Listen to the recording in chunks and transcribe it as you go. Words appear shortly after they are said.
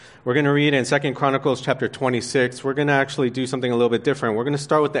We're going to read in 2 Chronicles chapter 26. We're going to actually do something a little bit different. We're going to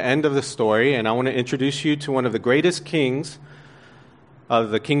start with the end of the story, and I want to introduce you to one of the greatest kings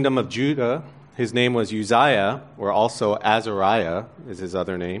of the kingdom of Judah. His name was Uzziah, or also Azariah is his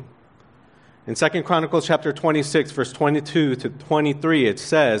other name. In 2 Chronicles chapter 26, verse 22 to 23, it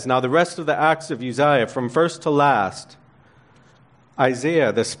says, "Now the rest of the acts of Uzziah, from first to last,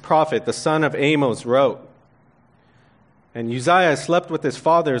 Isaiah, this prophet, the son of Amos, wrote. And Uzziah slept with his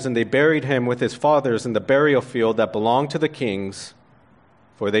fathers, and they buried him with his fathers in the burial field that belonged to the kings,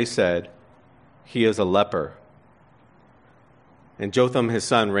 for they said, 'He is a leper.' And Jotham his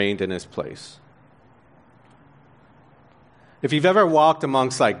son reigned in his place." If you've ever walked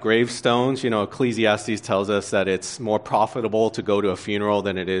amongst gravestones, Ecclesiastes tells us that it's more profitable to go to a funeral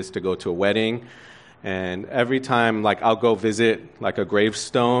than it is to go to a wedding. And every time I'll go visit a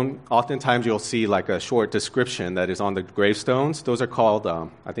gravestone, oftentimes you'll see a short description that is on the gravestones. Those are called,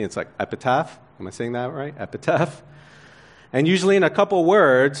 I think it's epitaph. Am I saying that right? Epitaph. And usually in a couple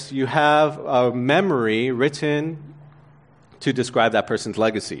words, you have a memory written to describe that person's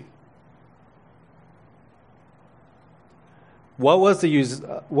legacy. What was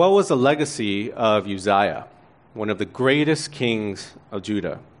the legacy of Uzziah, one of the greatest kings of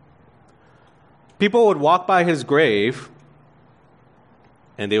Judah? People would walk by his grave,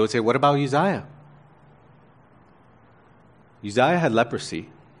 and they would say, "What about Uzziah?" Uzziah had leprosy.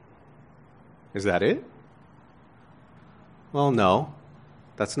 Is that it? Well, no,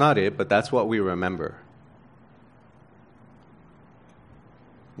 that's not it, but that's what we remember.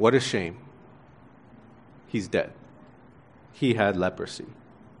 What a shame. He's dead. He had leprosy.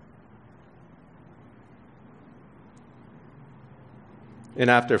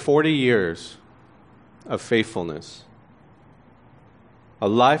 And after 40 years of faithfulness, a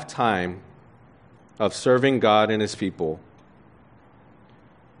lifetime of serving God and his people,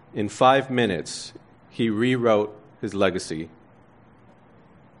 in 5 minutes, he rewrote his legacy.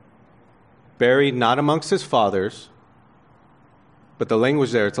 Buried not amongst his fathers, but the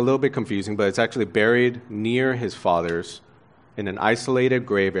language there, it's a little bit confusing, but it's actually buried near his fathers in an isolated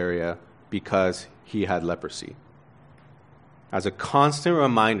grave area because he had leprosy. As a constant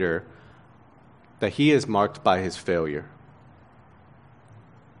reminder that he is marked by his failure.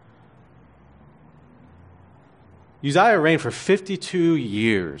 Uzziah reigned for 52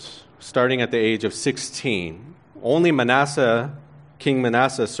 years, starting at the age of 16. Only King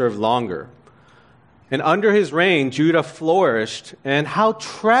Manasseh served longer. And under his reign, Judah flourished. And how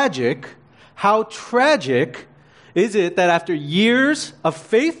tragic is it that after years of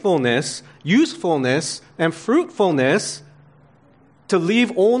faithfulness, usefulness, and fruitfulness, to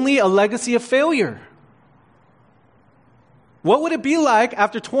leave only a legacy of failure? What would it be like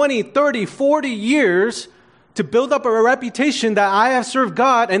after 20, 30, 40 years to build up a reputation that I have served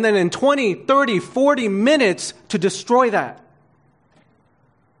God, and then in 20, 30, 40 minutes to destroy that?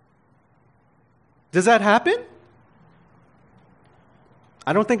 Does that happen?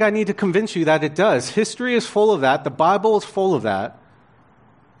 I don't think I need to convince you that it does. History is full of that. The Bible is full of that.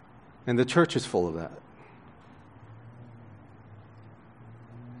 And the church is full of that.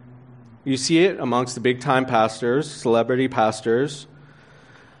 You see it amongst the big-time pastors, celebrity pastors.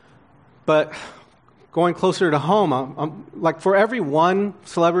 But going closer to home, for every one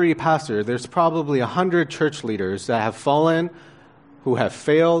celebrity pastor, there's probably 100 church leaders that have fallen, who have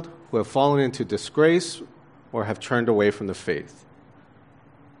failed, who have fallen into disgrace, or have turned away from the faith.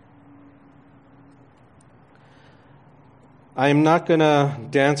 I am not going to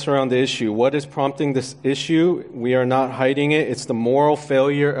dance around the issue. What is prompting this issue? We are not hiding it. It's the moral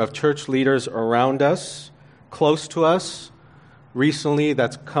failure of church leaders around us, close to us, recently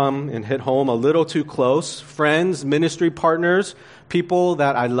that's come and hit home a little too close. Friends, ministry partners, people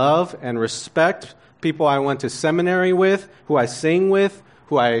that I love and respect, people I went to seminary with, who I sang with,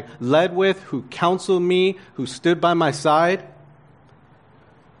 who I led with, who counseled me, who stood by my side.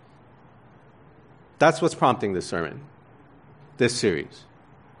 That's what's prompting this sermon, this series.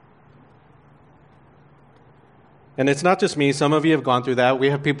 And it's not just me. Some of you have gone through that. We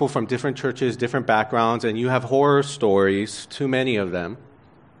have people from different churches, different backgrounds, and you have horror stories, too many of them.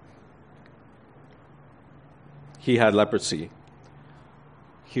 He had leprosy.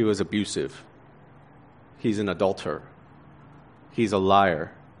 He was abusive. He's an adulterer. He's a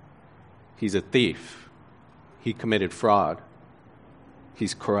liar. He's a thief. He committed fraud.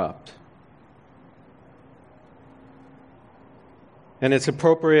 He's corrupt. And it's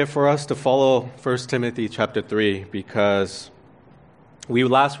appropriate for us to follow 1 Timothy chapter 3 because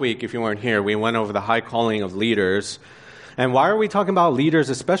last week, if you weren't here, we went over the high calling of leaders. And why are we talking about leaders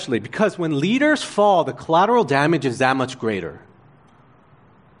especially? Because when leaders fall, the collateral damage is that much greater.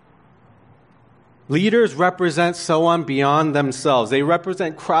 Leaders represent someone beyond themselves. They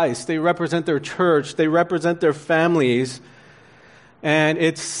represent Christ. They represent their church. They represent their families. And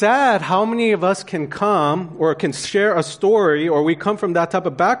it's sad how many of us can come or can share a story, or we come from that type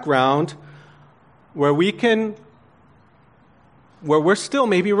of background where we're still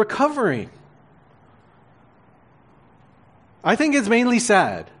maybe recovering. I think it's mainly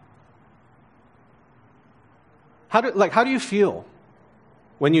sad. How do you feel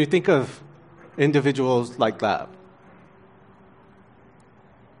when you think of individuals like that?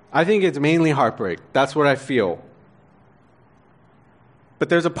 I think it's mainly heartbreak. That's what I feel. But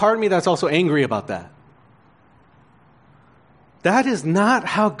there's a part of me that's also angry about that. That is not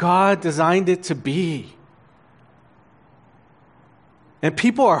how God designed it to be. And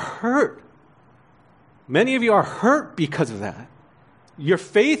people are hurt. Many of you are hurt because of that. Your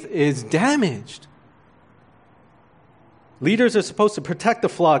faith is damaged. Leaders are supposed to protect the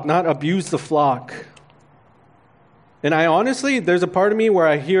flock, not abuse the flock. And I honestly, there's a part of me where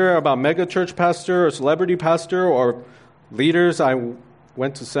I hear about mega church pastor or celebrity pastor or leaders I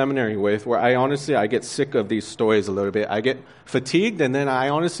went to seminary with, where I get sick of these stories a little bit. I get fatigued, and then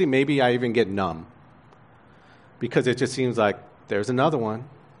maybe I even get numb. Because it just seems like there's another one.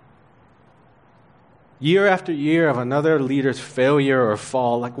 Year after year of another leader's failure or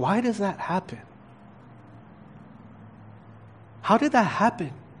fall. Like, why does that happen? How did that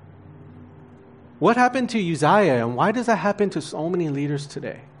happen? What happened to Uzziah, and why does that happen to so many leaders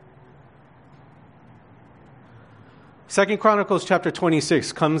today? 2 Chronicles chapter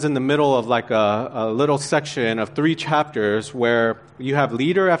 26 comes in the middle of like a little section of 3 chapters where you have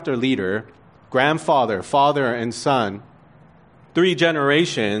leader after leader, grandfather, father, and son, 3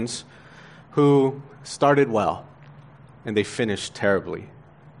 generations who started well, and they finished terribly.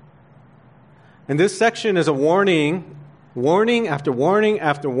 And this section is a warning after warning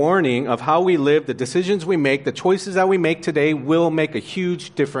after warning of how we live, the decisions we make, the choices that we make today will make a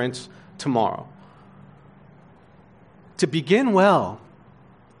huge difference tomorrow. To begin well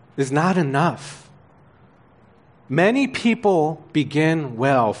is not enough. Many people begin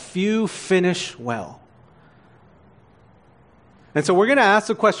well, few finish well. And so we're going to ask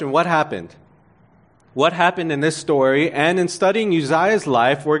the question, what happened? What happened in this story? And in studying Uzziah's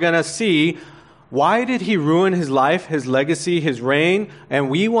life, we're going to see, why did he ruin his life, his legacy, his reign? And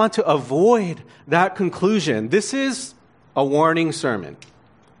we want to avoid that conclusion. This is a warning sermon.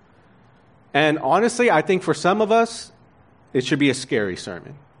 And honestly, I think for some of us, it should be a scary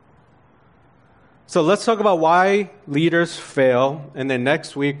sermon. So let's talk about why leaders fail. And then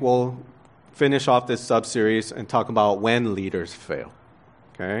next week, we'll finish off this sub-series and talk about when leaders fail.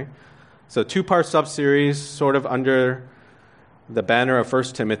 Okay? So 2-part sub-series, sort of under the banner of 1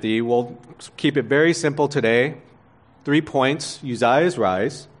 Timothy. We'll keep it very simple today. 3 points: Uzziah's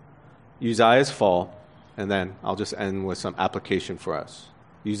rise, Uzziah's fall, and then I'll just end with some application for us.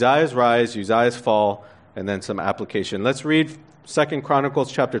 Uzziah's rise, Uzziah's fall, and then some application. Let's read 2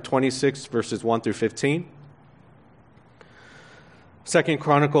 Chronicles chapter 26, verses 1 through 15. 2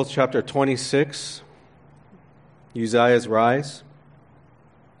 Chronicles chapter 26, Uzziah's rise.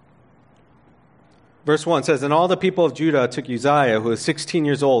 Verse 1 says, "And all the people of Judah took Uzziah, who was 16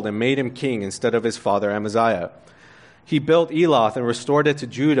 years old, and made him king instead of his father Amaziah. He built Eloth and restored it to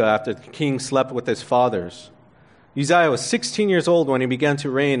Judah after the king slept with his fathers. Uzziah was 16 years old when he began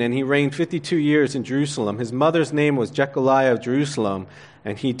to reign, and he reigned 52 years in Jerusalem. His mother's name was Jechaliah of Jerusalem,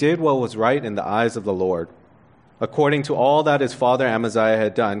 and he did what was right in the eyes of the Lord, according to all that his father Amaziah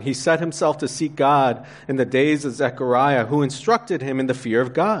had done. He set himself to seek God in the days of Zechariah, who instructed him in the fear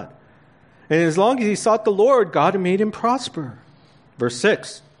of God. And as long as he sought the Lord, God made him prosper." Verse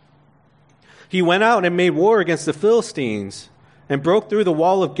 6, "He went out and made war against the Philistines, and broke through the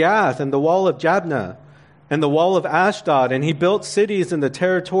wall of Gath and the wall of Jabneh and the wall of Ashdod, and he built cities in the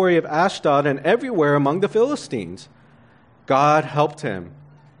territory of Ashdod and everywhere among the Philistines. God helped him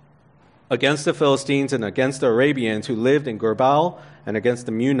against the Philistines and against the Arabians who lived in Gurbaal and against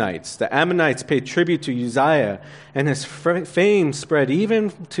the Meunites. The Ammonites paid tribute to Uzziah, and his fame spread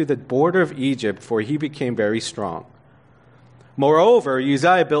even to the border of Egypt, for he became very strong. Moreover,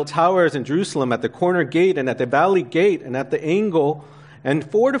 Uzziah built towers in Jerusalem at the corner gate and at the valley gate and at the angle, and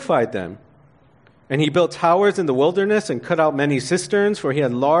fortified them. And he built towers in the wilderness and cut out many cisterns, for he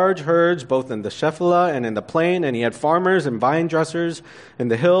had large herds both in the Shephelah and in the plain, and he had farmers and vine dressers in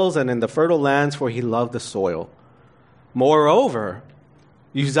the hills and in the fertile lands, for he loved the soil. Moreover,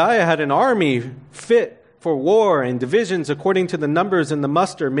 Uzziah had an army fit for war and divisions according to the numbers in the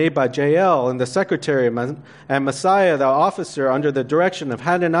muster made by Jael and the secretary, and Messiah the officer, under the direction of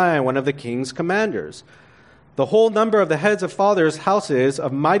Hananiah, one of the king's commanders. The whole number of the heads of fathers' houses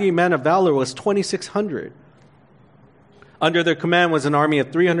of mighty men of valor was 2,600. Under their command was an army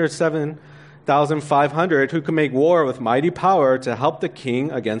of 307,500 who could make war with mighty power to help the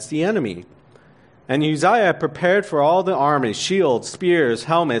king against the enemy. And Uzziah prepared for all the armies shields, spears,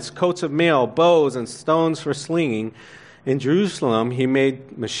 helmets, coats of mail, bows, and stones for slinging. In Jerusalem, he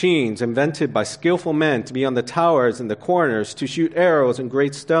made machines invented by skillful men to be on the towers and the corners, to shoot arrows and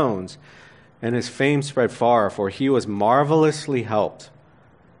great stones. And his fame spread far, for he was marvelously helped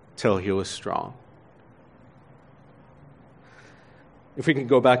till he was strong. If we can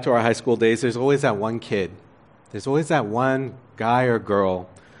go back to our high school days, there's always that one kid. There's always that one guy or girl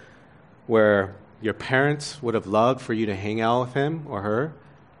where your parents would have loved for you to hang out with him or her,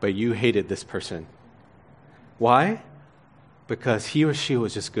 but you hated this person. Why? Because he or she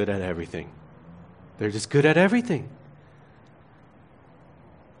was just good at everything. They're just good at everything.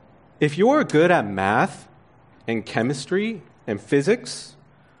 If you're good at math and chemistry and physics,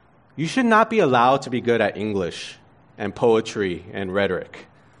 you should not be allowed to be good at English and poetry and rhetoric.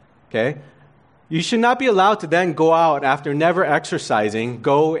 Okay? You should not be allowed to then go out after never exercising,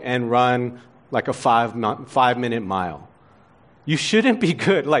 go and run like a 5-minute mile. You shouldn't be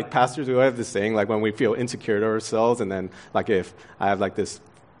good, like pastors who have this saying, like when we feel insecure to ourselves, and then like if I have like this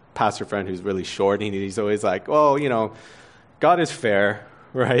pastor friend who's really short, and he's always like, oh, God is fair,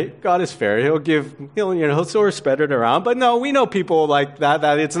 right? God is fair. He'll sort of spread it around. But no, we know people like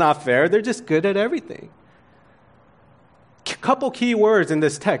that it's not fair. They're just good at everything. Couple key words in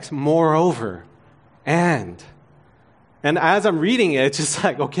this text: moreover, and as I'm reading it, it's just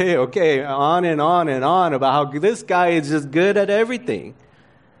like, okay, on and on and on about how this guy is just good at everything.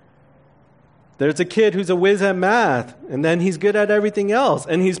 There's a kid who's a whiz at math, and then he's good at everything else,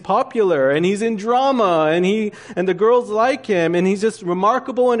 and he's popular, and he's in drama, and the girls like him, and he's just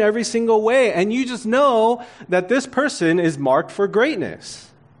remarkable in every single way, and you just know that this person is marked for greatness.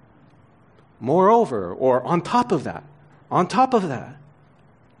 Moreover, or on top of that.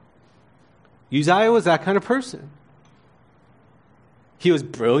 Uzziah was that kind of person. He was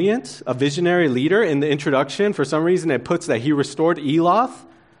brilliant, a visionary leader. In the introduction, for some reason, it puts that he restored Eloth.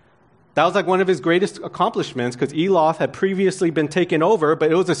 That was like one of his greatest accomplishments, because Eloth had previously been taken over,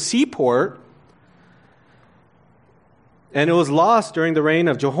 but it was a seaport. And it was lost during the reign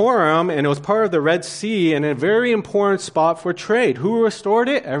of Jehoram, and it was part of the Red Sea, and a very important spot for trade. Who restored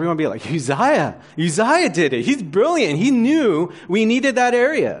it? Everyone would be like, Uzziah. Uzziah did it. He's brilliant. He knew we needed that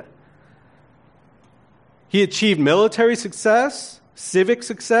area. He achieved military success, civic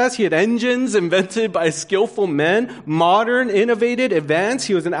success. He had engines invented by skillful men, modern, innovative, advanced.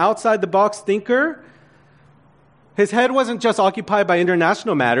 He was an outside-the-box thinker. His head wasn't just occupied by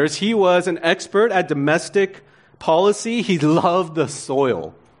international matters. He was an expert at domestic policy. He loved the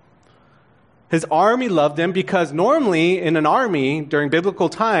soil. His army loved him because normally in an army during biblical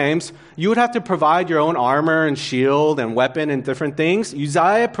times, you would have to provide your own armor and shield and weapon and different things.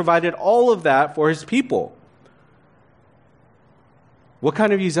 Uzziah provided all of that for his people. What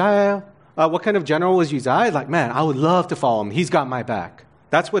kind of general was Uzziah? Like, man, I would love to follow him. He's got my back.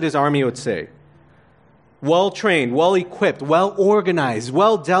 That's what his army would say. Well-trained, well-equipped, well-organized,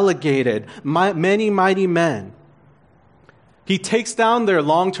 well-delegated, many mighty men. He takes down their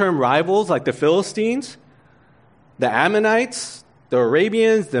long-term rivals like the Philistines, the Ammonites, the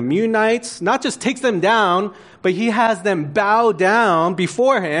Arabians, the Meunites. Not just takes them down, but he has them bow down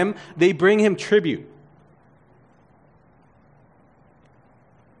before him. They bring him tribute.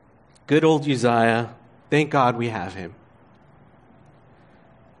 Good old Uzziah. Thank God we have him.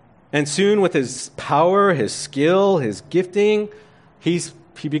 And soon with his power, his skill, his gifting, he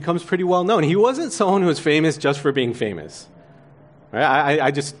becomes pretty well known. He wasn't someone who was famous just for being famous. Right?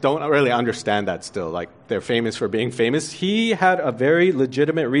 I just don't really understand that still. Like, they're famous for being famous. He had a very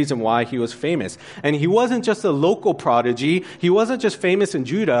legitimate reason why he was famous. And he wasn't just a local prodigy. He wasn't just famous in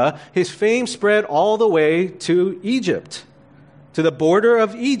Judah. His fame spread all the way to Egypt, to the border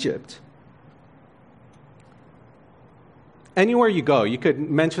of Egypt. Anywhere you go, you could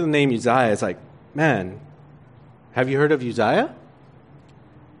mention the name Uzziah. It's like, man, have you heard of Uzziah?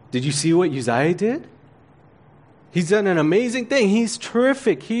 Did you see what Uzziah did? He's done an amazing thing. He's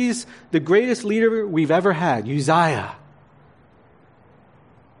terrific. He's the greatest leader we've ever had, Uzziah.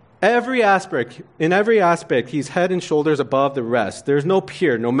 In every aspect, he's head and shoulders above the rest. There's no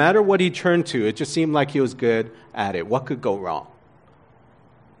peer. No matter what he turned to, it just seemed like he was good at it. What could go wrong?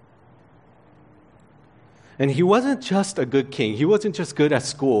 And he wasn't just a good king. He wasn't just good at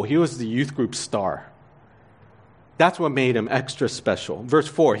school. He was the youth group star. That's what made him extra special. Verse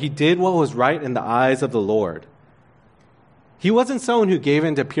 4, he did what was right in the eyes of the Lord. He wasn't someone who gave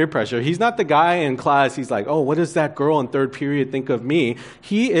in to peer pressure. He's not the guy in class, he's like, oh, what does that girl in third period think of me?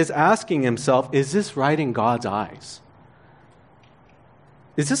 He is asking himself, is this right in God's eyes?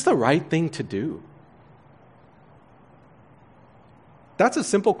 Is this the right thing to do? That's a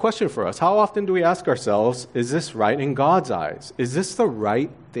simple question for us. How often do we ask ourselves, is this right in God's eyes? Is this the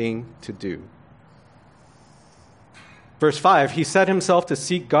right thing to do? Verse 5, he set himself to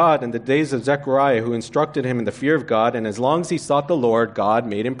seek God in the days of Zechariah, who instructed him in the fear of God, and as long as he sought the Lord, God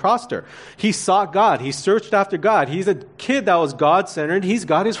made him prosper. He sought God. He searched after God. He's a kid that was God-centered. He's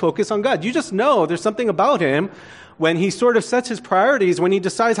got his focus on God. You just know there's something about him when he sort of sets his priorities, when he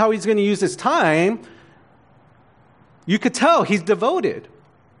decides how he's going to use his time, you could tell he's devoted.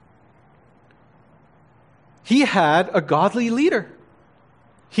 He had a godly leader.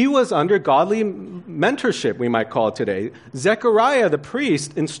 He was under godly mentorship, we might call it today. Zechariah, the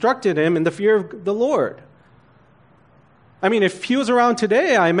priest, instructed him in the fear of the Lord. I mean, if he was around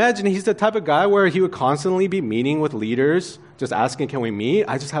today, I imagine he's the type of guy where he would constantly be meeting with leaders, just asking, can we meet?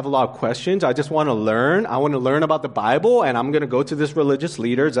 I just have a lot of questions. I just want to learn. I want to learn about the Bible, and I'm going to go to this religious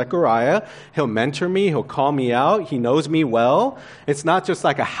leader, Zechariah. He'll mentor me. He'll call me out. He knows me well. It's not just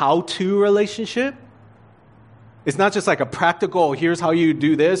like a how-to relationship. It's not just like a practical, here's how you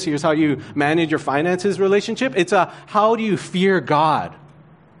do this, here's how you manage your finances relationship. It's a how do you fear God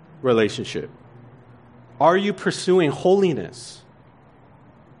relationship. Are you pursuing holiness?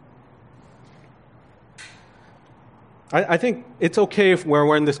 I think it's okay if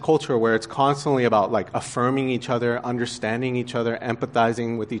we're in this culture where it's constantly about like affirming each other, understanding each other,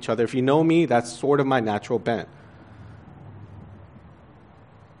 empathizing with each other. If you know me, that's sort of my natural bent.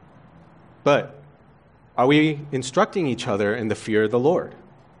 But are we instructing each other in the fear of the Lord?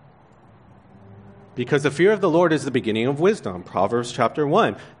 Because the fear of the Lord is the beginning of wisdom. Proverbs chapter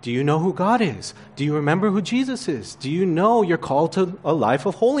 1. Do you know who God is? Do you remember who Jesus is? Do you know you're called to a life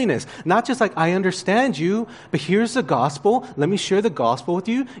of holiness? Not just like, I understand you, but here's the gospel. Let me share the gospel with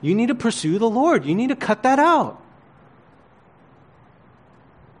you. You need to pursue the Lord. You need to cut that out.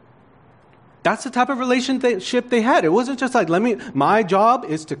 That's the type of relationship they had. It wasn't just like, my job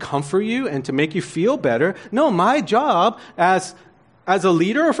is to comfort you and to make you feel better. No, my job as a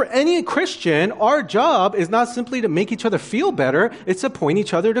leader or for any Christian, our job is not simply to make each other feel better. It's to point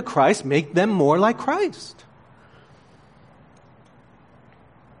each other to Christ, make them more like Christ.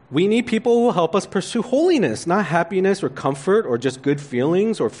 We need people who will help us pursue holiness, not happiness or comfort or just good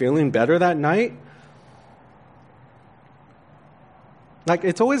feelings or feeling better that night. Like,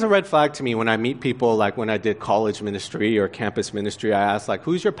 it's always a red flag to me when I meet people, like when I did college ministry or campus ministry, I ask, like,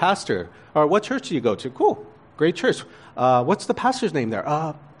 who's your pastor? Or what church do you go to? Cool, great church. What's the pastor's name there?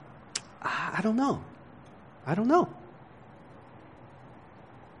 I don't know.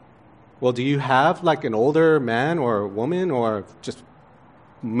 Well, do you have like an older man or woman or just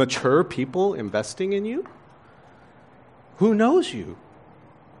mature people investing in you? Who knows you?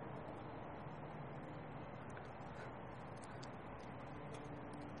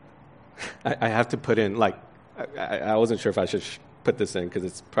 I have to put in, like, I wasn't sure if I should put this in because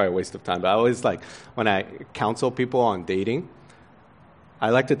it's probably a waste of time, but I always like, when I counsel people on dating, I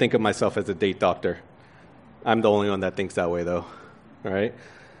like to think of myself as a date doctor. I'm the only one that thinks that way, though, all right?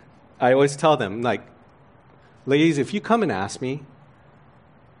 I always tell them, like, ladies, if you come and ask me,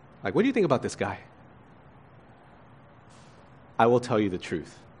 like, what do you think about this guy? I will tell you the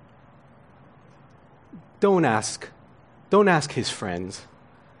truth. Don't ask his friends.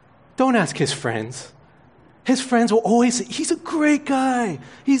 Don't ask his friends. His friends will always say, he's a great guy.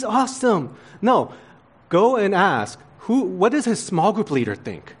 He's awesome. No, go and ask, what does his small group leader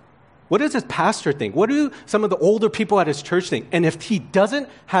think? What does his pastor think? What do some of the older people at his church think? And if he doesn't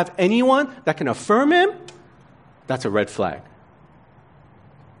have anyone that can affirm him, that's a red flag.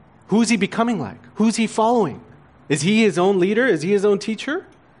 Who's he becoming like? Who's he following? Is he his own leader? Is he his own teacher?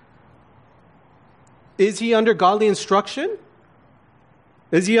 Is he under godly instruction?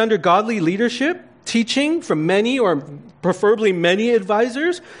 Is he under godly leadership, teaching from many or preferably many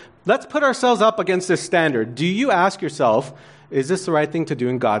advisors? Let's put ourselves up against this standard. Do you ask yourself, is this the right thing to do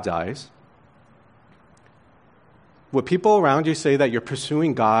in God's eyes? Would people around you say that you're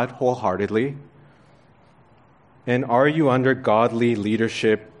pursuing God wholeheartedly? And are you under godly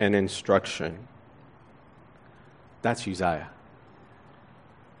leadership and instruction? That's Uzziah.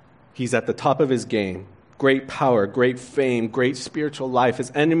 He's at the top of his game. Great power, great fame, great spiritual life.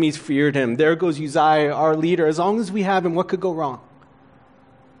 His enemies feared him. There goes Uzziah, our leader. As long as we have him, what could go wrong?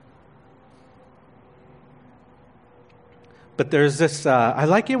 But there's this, I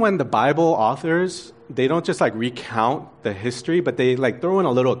like it when the Bible authors, they don't just like recount the history, but they like throw in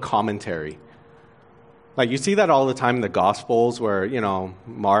a little commentary. Like you see that all the time in the Gospels where,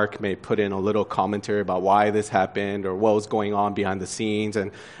 Mark may put in a little commentary about why this happened or what was going on behind the scenes.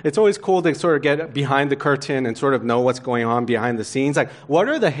 And it's always cool to sort of get behind the curtain and sort of know what's going on behind the scenes. Like, what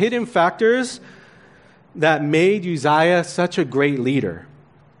are the hidden factors that made Uzziah such a great leader?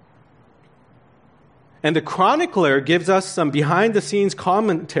 And the chronicler gives us some behind the scenes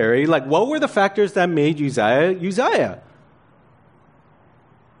commentary. Like, what were the factors that made Uzziah?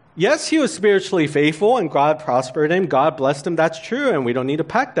 Yes, he was spiritually faithful and God prospered him. God blessed him. That's true. And we don't need to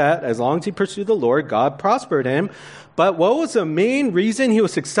pack that. As long as he pursued the Lord, God prospered him. But what was the main reason he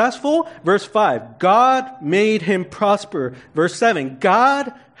was successful? Verse 5, God made him prosper. Verse 7,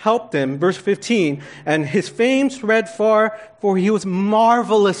 God helped him. Verse 15, and his fame spread far, for he was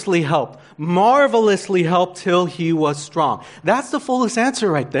marvelously helped till he was strong. That's the fullest answer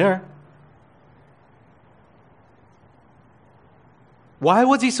right there. Why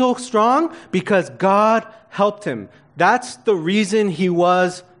was he so strong? Because God helped him. That's the reason he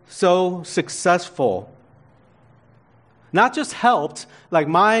was so successful. Not just helped, like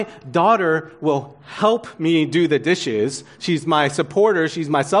my daughter will help me do the dishes. She's my supporter, she's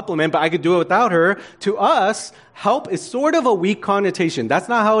my supplement, but I could do it without her. To us, help is sort of a weak connotation. That's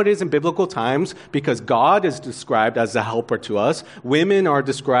not how it is in biblical times, because God is described as the helper to us. Women are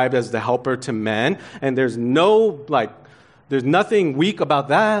described as the helper to men, and there's nothing weak about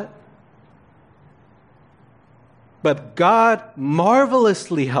that. But God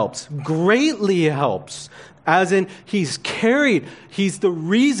marvelously helps, greatly helps. As in, he's carried. He's the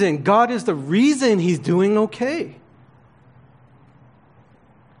reason. God is the reason he's doing okay.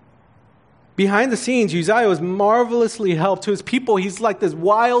 Behind the scenes, Uzziah was marvelously helped. To his people, he's like this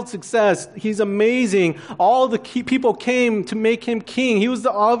wild success. He's amazing. All the people came to make him king. He was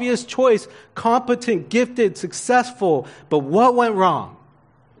the obvious choice, competent, gifted, successful. But what went wrong?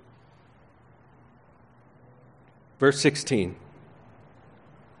 Verse 16.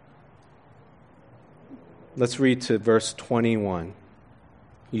 Let's read to verse 21.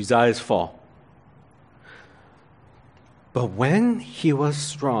 Uzziah's fall. But when he was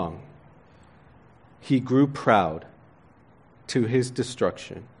strong, he grew proud to his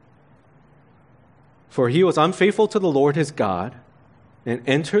destruction. For he was unfaithful to the Lord his God, and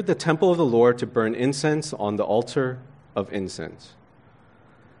entered the temple of the Lord to burn incense on the altar of incense.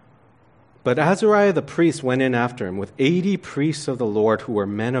 But Azariah the priest went in after him with 80 priests of the Lord who were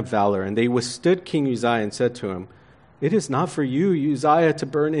men of valor, and they withstood King Uzziah and said to him, "It is not for you, Uzziah, to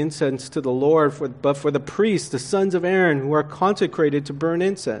burn incense to the Lord, but for the priests, the sons of Aaron, who are consecrated to burn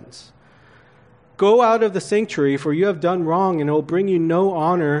incense. Go out of the sanctuary, for you have done wrong, and it will bring you no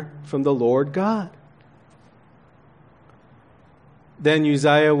honor from the Lord God." Then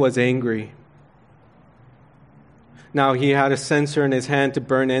Uzziah was angry. Now he had a censer in his hand to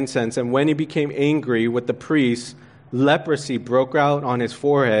burn incense, and when he became angry with the priests, leprosy broke out on his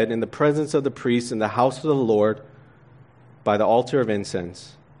forehead in the presence of the priests in the house of the Lord by the altar of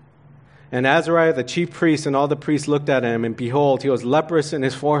incense. And Azariah the chief priest and all the priests looked at him, and behold, he was leprous in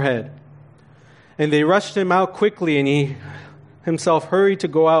his forehead. And they rushed him out quickly, and he himself hurried to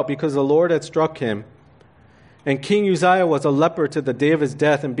go out because the Lord had struck him. And King Uzziah was a leper to the day of his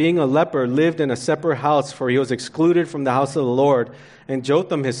death, and being a leper, lived in a separate house, for he was excluded from the house of the Lord. And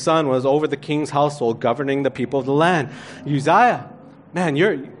Jotham, his son, was over the king's household, governing the people of the land. Uzziah, man,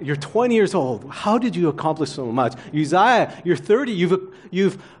 you're 20 years old. How did you accomplish so much? Uzziah, you're 30.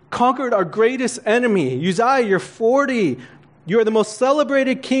 You've conquered our greatest enemy. Uzziah, you're 40. You're the most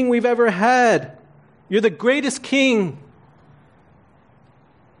celebrated king we've ever had. You're the greatest king.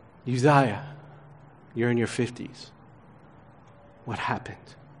 Uzziah, you're in your 50s. What happened?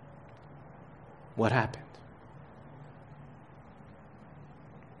 What happened?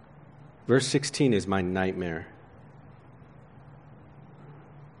 Verse 16 is my nightmare.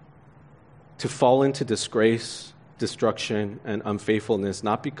 To fall into disgrace, destruction, and unfaithfulness,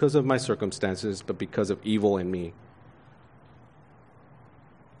 not because of my circumstances, but because of evil in me.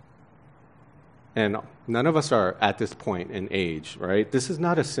 And none of us are at this point in age, right? This is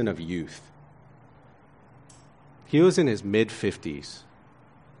not a sin of youth. He was in his mid-50s.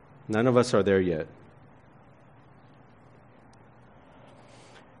 None of us are there yet.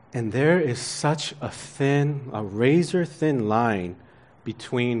 And there is such a razor-thin line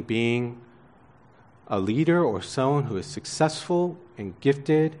between being a leader or someone who is successful and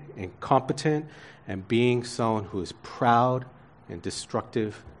gifted and competent and being someone who is proud and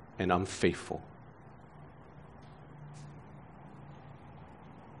destructive and unfaithful.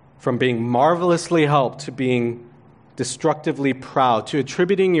 From being marvelously helped to being destructively proud, to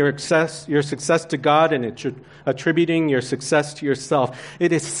attributing your success to God and attributing your success to yourself.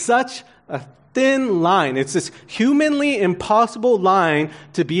 It is such a thin line. It's this humanly impossible line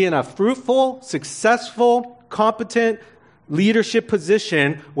to be in a fruitful, successful, competent leadership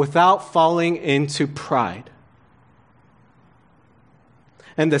position without falling into pride.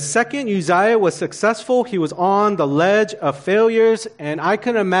 And the second Uzziah was successful, he was on the ledge of failures, and I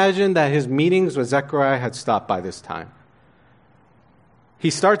can imagine that his meetings with Zechariah had stopped by this time. He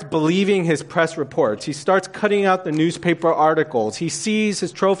starts believing his press reports. He starts cutting out the newspaper articles. He sees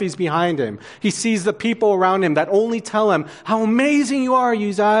his trophies behind him. He sees the people around him that only tell him, how amazing you are,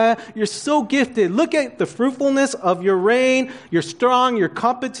 Uzziah. You're so gifted. Look at the fruitfulness of your reign. You're strong, you're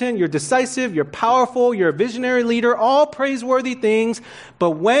competent, you're decisive, you're powerful, you're a visionary leader, all praiseworthy things.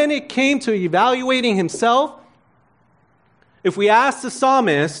 But when it came to evaluating himself, if we ask the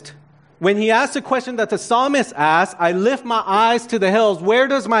psalmist, when he asked the question that the psalmist asked, I lift my eyes to the hills, where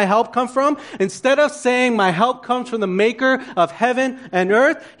does my help come from? Instead of saying my help comes from the maker of heaven and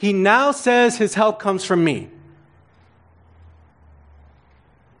earth, he now says his help comes from me.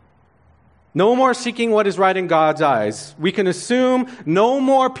 No more seeking what is right in God's eyes. We can assume no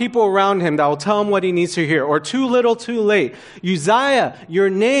more people around him that will tell him what he needs to hear, or too little, too late. Uzziah, your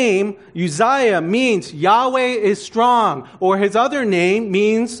name, Uzziah, means Yahweh is strong, or his other name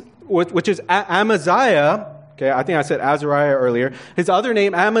means, which is Amaziah. Okay, I think I said Azariah earlier. His other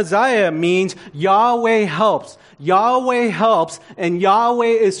name, Amaziah, means Yahweh helps. Yahweh helps, and Yahweh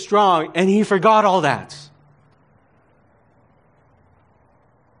is strong. And he forgot all that.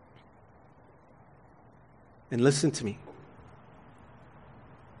 And listen to me.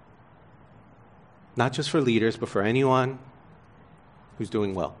 Not just for leaders, but for anyone who's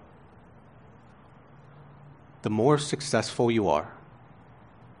doing well. The more successful you are,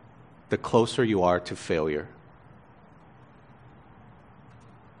 the closer you are to failure.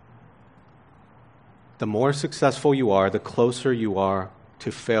 The more successful you are, the closer you are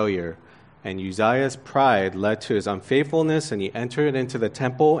to failure. And Uzziah's pride led to his unfaithfulness, and he entered into the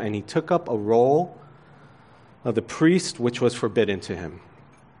temple, and he took up a role of the priest, which was forbidden to him.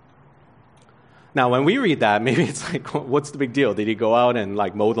 Now, when we read that, maybe it's like, what's the big deal? Did he go out and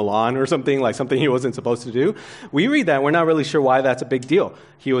mow the lawn or something, like something he wasn't supposed to do? We read that, we're not really sure why that's a big deal.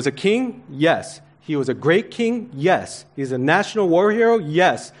 He was a king? Yes. He was a great king? Yes. He's a national war hero?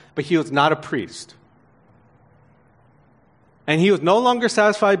 Yes. But he was not a priest. And he was no longer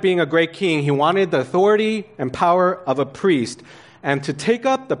satisfied being a great king. He wanted the authority and power of a priest. And to take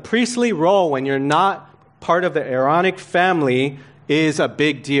up the priestly role when you're not part of the Aaronic family is a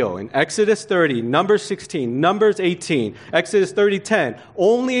big deal. In Exodus 30, Numbers 16, Numbers 18, Exodus 30:10,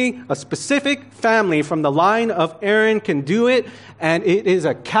 only a specific family from the line of Aaron can do it, and it is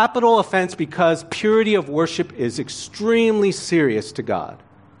a capital offense because purity of worship is extremely serious to God.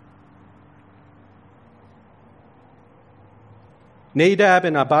 Nadab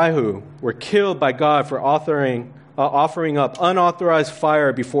and Abihu were killed by God for offering up unauthorized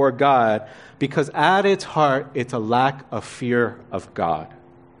fire before God, because at its heart, it's a lack of fear of God.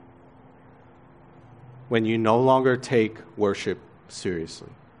 When you no longer take worship seriously.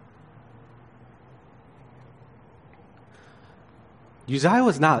 Uzziah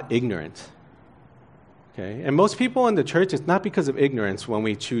was not ignorant. Okay? And most people in the church, it's not because of ignorance when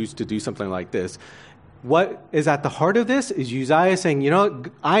we choose to do something like this. What is at the heart of this is Uzziah saying,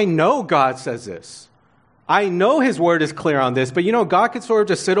 I know God says this. I know his word is clear on this, but God could sort of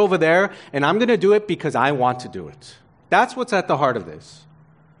just sit over there, and I'm going to do it because I want to do it. That's what's at the heart of this.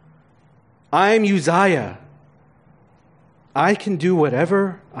 I'm Uzziah. I can do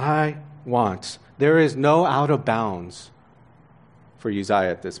whatever I want. There is no out of bounds for Uzziah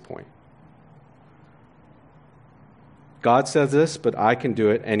at this point. God says this, but I can do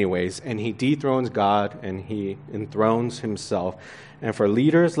it anyways. And he dethrones God and he enthrones himself. And for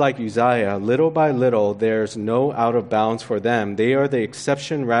leaders like Uzziah, little by little, there's no out of bounds for them. They are the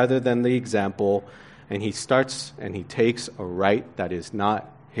exception rather than the example. And he starts and he takes a right that is not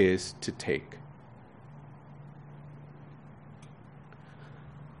his to take.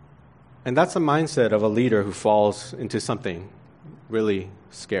 And that's the mindset of a leader who falls into something really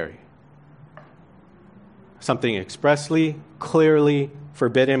scary. Something expressly, clearly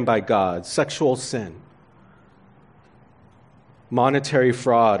forbidden by God. Sexual sin. Monetary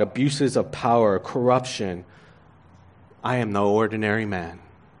fraud, abuses of power, corruption. I am no ordinary man.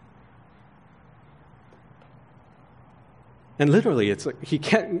 And literally, it's like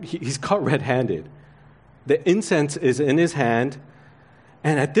he's caught red-handed. The incense is in his hand,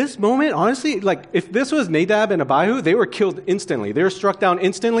 And at this moment, honestly, like if this was Nadab and Abihu, they were killed instantly. They were struck down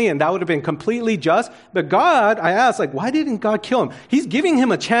instantly, and that would have been completely just. But God, I asked, like, why didn't God kill him? He's giving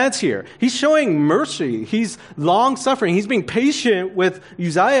him a chance here. He's showing mercy. He's long-suffering. He's being patient with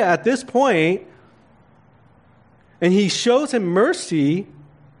Uzziah at this point. And he shows him mercy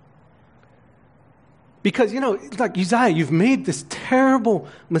because, like, Uzziah, you've made this terrible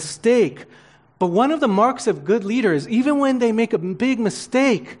mistake. But one of the marks of good leaders, even when they make a big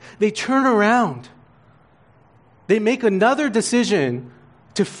mistake, they turn around. They make another decision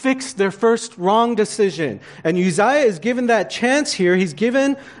to fix their first wrong decision. And Uzziah is given that chance here. He's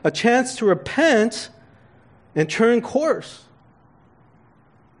given a chance to repent and turn course.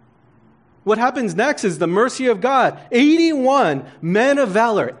 What happens next is the mercy of God. 81 men of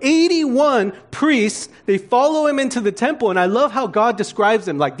valor, 81 priests, they follow him into the temple. And I love how God describes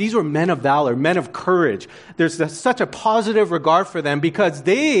them like these were men of valor, men of courage. There's such a positive regard for them because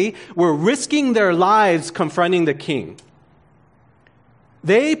they were risking their lives confronting the king.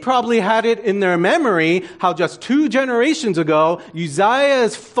 They probably had it in their memory how just 2 generations ago,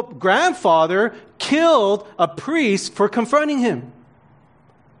 Uzziah's grandfather killed a priest for confronting him.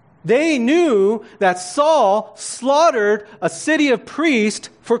 They knew that Saul slaughtered a city of priests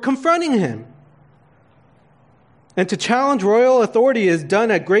for confronting him. And to challenge royal authority is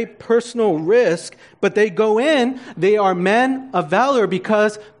done at great personal risk, but they go in, they are men of valor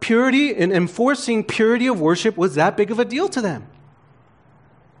because purity and enforcing purity of worship was that big of a deal to them.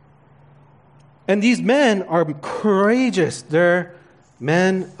 And these men are courageous. They're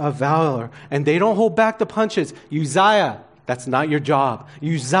men of valor. And they don't hold back the punches. Uzziah, that's not your job.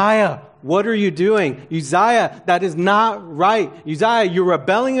 Uzziah, what are you doing? Uzziah, that is not right. Uzziah, you're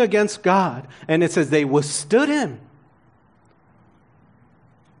rebelling against God. And it says they withstood him.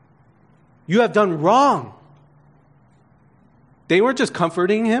 You have done wrong. They weren't just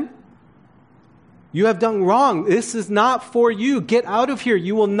comforting him. You have done wrong. This is not for you. Get out of here.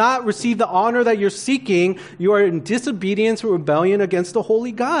 You will not receive the honor that you're seeking. You are in disobedience or rebellion against the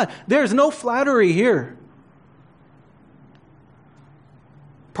holy God. There's no flattery here.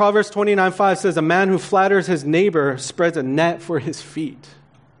 Proverbs 29:5 says, a man who flatters his neighbor spreads a net for his feet.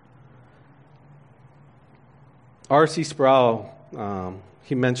 R.C. Sproul,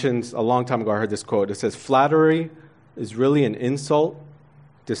 he mentions a long time ago, I heard this quote. It says, flattery is really an insult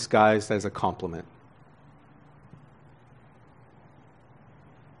disguised as a compliment.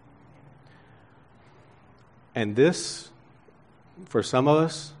 And this, for some of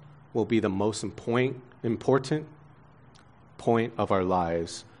us, will be the most important point of our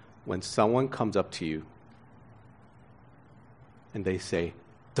lives when someone comes up to you and they say,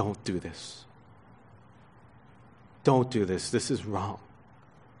 don't do this. Don't do this. This is wrong.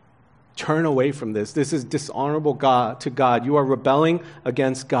 Turn away from this. This is dishonorable to God. You are rebelling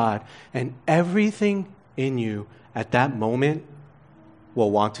against God. And everything in you at that moment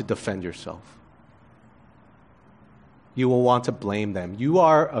will want to defend yourself. You will want to blame them. You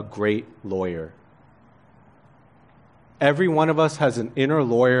are a great lawyer. Every one of us has an inner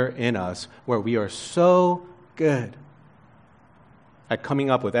lawyer in us where we are so good at coming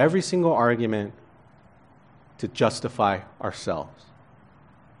up with every single argument to justify ourselves.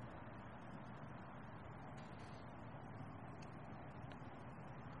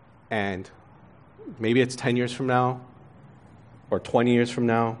 And maybe it's 10 years from now or 20 years from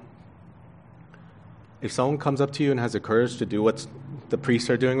now. If someone comes up to you and has the courage to do what the priests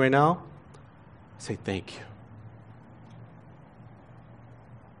are doing right now, say thank you.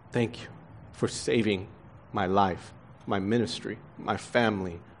 Thank you for saving my life, my ministry, my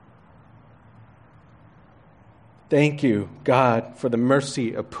family. Thank you, God, for the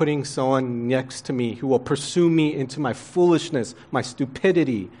mercy of putting someone next to me who will pursue me into my foolishness, my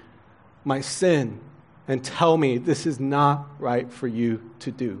stupidity, my sin, and tell me this is not right for you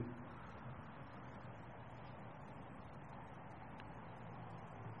to do.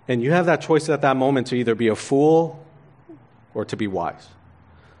 And you have that choice at that moment to either be a fool or to be wise.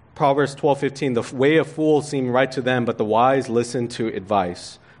 Proverbs 12:15, the way of fools seem right to them, but the wise listen to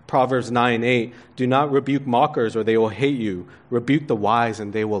advice. Proverbs 9:8, do not rebuke mockers or they will hate you. Rebuke the wise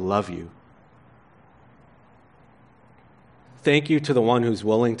and they will love you. Thank you to the one who's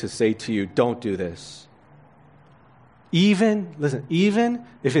willing to say to you, don't do this. Even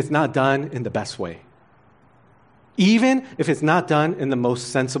if it's not done in the best way. Even if it's not done in the most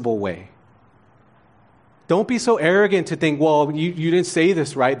sensible way. Don't be so arrogant to think, well, you didn't say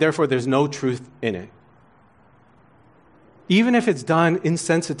this right, therefore there's no truth in it. Even if it's done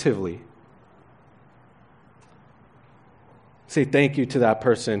insensitively. Say thank you to that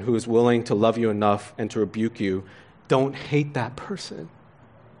person who is willing to love you enough and to rebuke you. Don't hate that person.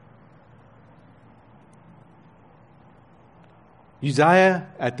 Uzziah,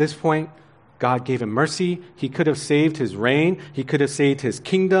 at this point, God gave him mercy. He could have saved his reign. He could have saved his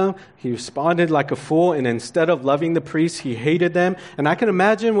kingdom. He responded like a fool, and instead of loving the priests, he hated them. And I can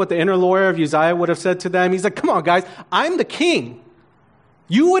imagine what the inner lawyer of Uzziah would have said to them. He's like, come on, guys, I'm the king.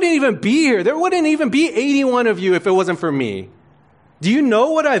 You wouldn't even be here. There wouldn't even be 81 of you if it wasn't for me. Do you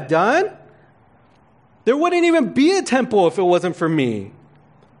know what I've done? There wouldn't even be a temple if it wasn't for me.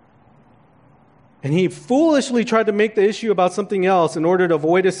 And he foolishly tried to make the issue about something else in order to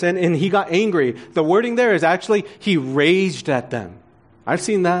avoid a sin, and he got angry. The wording there is actually, he raged at them. I've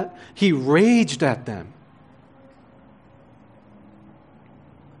seen that. He raged at them.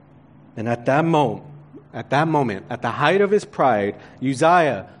 And at that moment, at the height of his pride,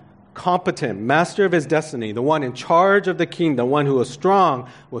 Uzziah, competent, master of his destiny, the one in charge of the king, the one who was strong,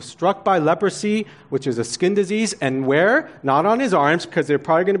 was struck by leprosy, which is a skin disease, and where? Not on his arms, because they're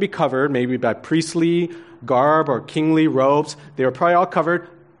probably going to be covered, maybe by priestly garb or kingly robes. They were probably all covered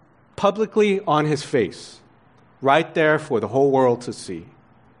publicly on his face, right there for the whole world to see.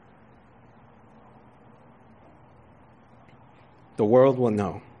 The world will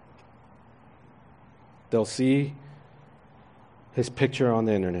know. They'll see his picture on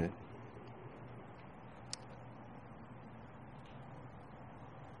the internet.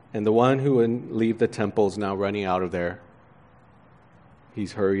 And the one who would leave the temple is now running out of there.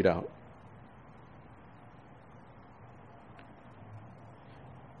 He's hurried out.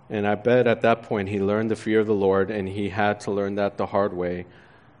 And I bet at that point he learned the fear of the Lord, and he had to learn that the hard way.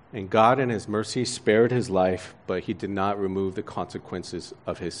 And God in his mercy spared his life, but he did not remove the consequences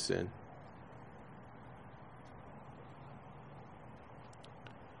of his sin.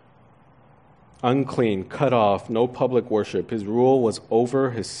 Unclean, cut off, no public worship. His rule was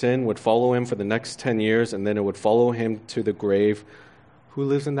over. His sin would follow him for the next 10 years, and then it would follow him to the grave. Who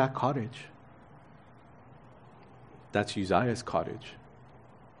lives in that cottage? That's Uzziah's cottage.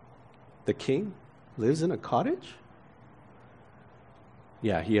 The king lives in a cottage?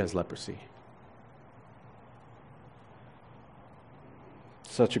 Yeah, he has leprosy.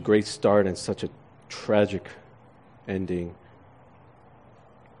 Such a great start and such a tragic ending.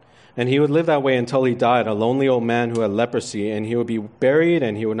 And he would live that way until he died, a lonely old man who had leprosy, and he would be buried,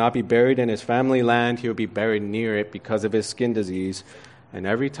 and he would not be buried in his family land. He would be buried near it because of his skin disease. And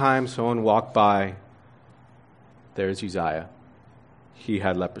every time someone walked by, there's Uzziah. He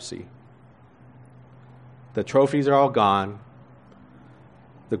had leprosy. The trophies are all gone.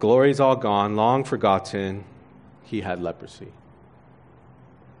 The glory's all gone, long forgotten. He had leprosy.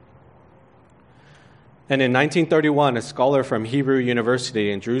 And in 1931, a scholar from Hebrew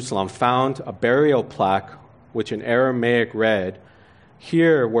University in Jerusalem found a burial plaque which in Aramaic read,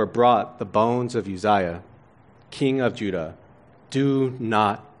 "Here were brought the bones of Uzziah, king of Judah. Do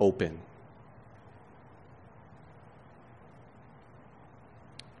not open."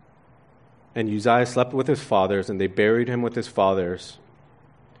 And Uzziah slept with his fathers, and they buried him with his fathers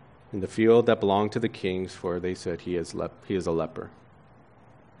in the field that belonged to the kings, for they said he is a leper.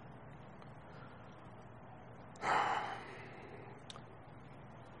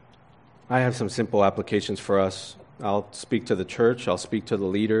 I have some simple applications for us. I'll speak to the church, I'll speak to the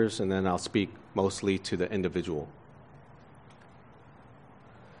leaders, and then I'll speak mostly to the individual.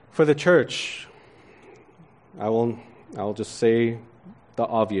 For the church, I'll just say the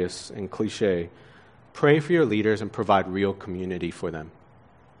obvious and cliche. Pray for your leaders and provide real community for them.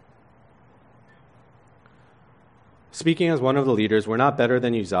 Speaking as one of the leaders, we're not better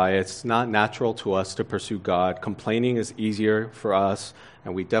than Uzziah. It's not natural to us to pursue God. Complaining is easier for us,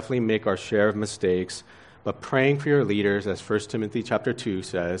 and we definitely make our share of mistakes. But praying for your leaders, as 1 Timothy chapter 2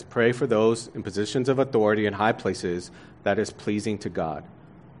 says, pray for those in positions of authority in high places that is pleasing to God.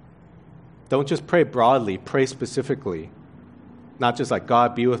 Don't just pray broadly, pray specifically. Not just like,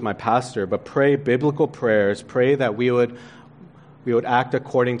 God, be with my pastor, but pray biblical prayers. Pray that we would act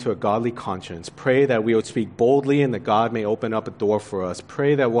according to a godly conscience. Pray that we would speak boldly and that God may open up a door for us.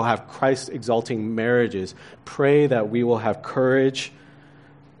 Pray that we'll have Christ-exalting marriages. Pray that we will have courage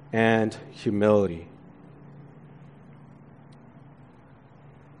and humility.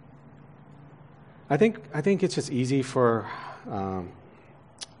 I think it's just easy for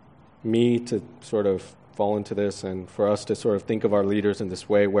me to sort of fall into this and for us to sort of think of our leaders in this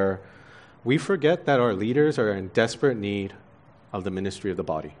way where we forget that our leaders are in desperate need of the ministry of the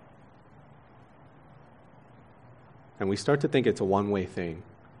body. And we start to think it's a one-way thing.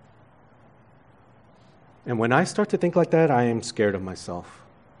 And when I start to think like that, I am scared of myself.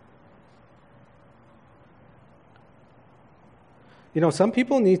 You know, some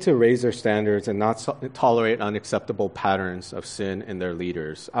people need to raise their standards and not tolerate unacceptable patterns of sin in their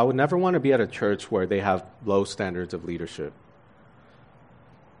leaders. I would never want to be at a church where they have low standards of leadership.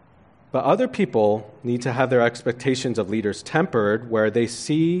 But other people need to have their expectations of leaders tempered, where they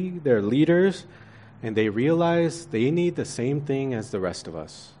see their leaders and they realize they need the same thing as the rest of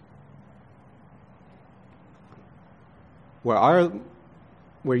us. Where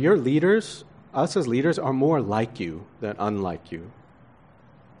your leaders, us as leaders, are more like you than unlike you.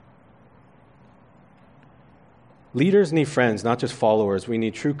 Leaders need friends, not just followers. We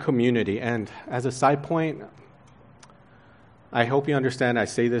need true community. And as a side point, I hope you understand I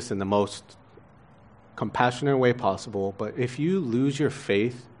say this in the most compassionate way possible, but if you lose your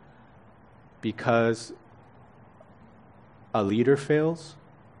faith because a leader fails,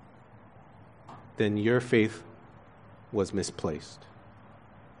 then your faith was misplaced.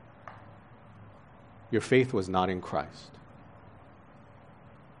 Your faith was not in Christ.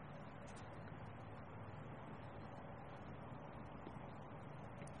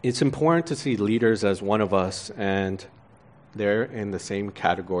 It's important to see leaders as one of us, and they're in the same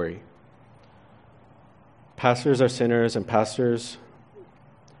category. Pastors are sinners, and pastors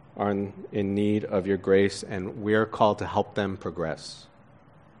are in need of your grace, and we're called to help them progress.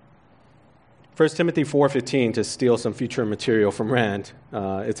 1 Timothy 4:15, to steal some future material from Rand,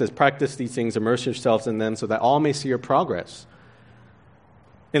 it says, practice these things, immerse yourselves in them so that all may see your progress.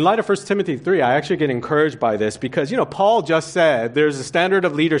 In light of 1 Timothy 3, I actually get encouraged by this because, Paul just said there's a standard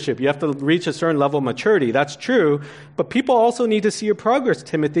of leadership. You have to reach a certain level of maturity. That's true. But people also need to see your progress,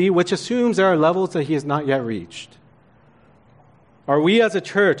 Timothy, which assumes there are levels that he has not yet reached. Are we as a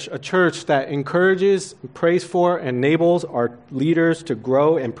church that encourages, prays for, and enables our leaders to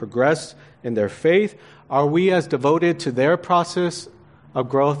grow and progress in their faith? Are we as devoted to their process of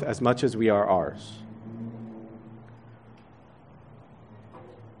growth as much as we are ours?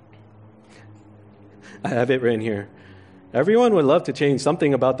 I have it written here. Everyone would love to change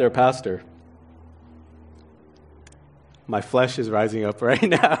something about their pastor. My flesh is rising up right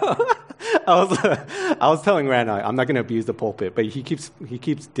now. I was telling Rand I'm not going to abuse the pulpit, but he keeps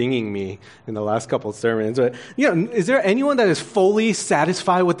dinging me in the last couple of sermons. But is there anyone that is fully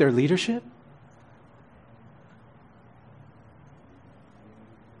satisfied with their leadership?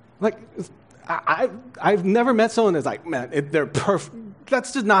 Like, I've never met someone that's like, man, they're perfect.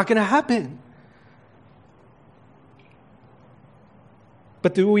 That's just not going to happen.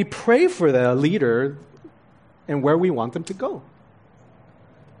 But do we pray for the leader and where we want them to go?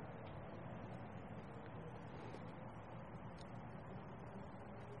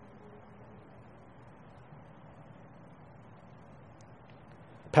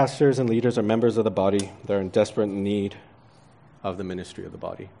 Pastors and leaders are members of the body. They're in desperate need of the ministry of the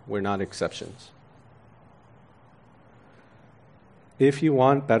body. We're not exceptions. If you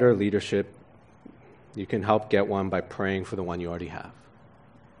want better leadership, you can help get one by praying for the one you already have.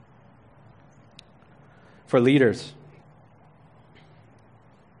 For leaders,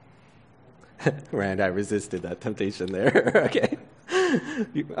 Rand, I resisted that temptation there. Okay,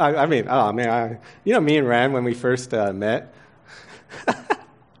 me and Rand, when we first met,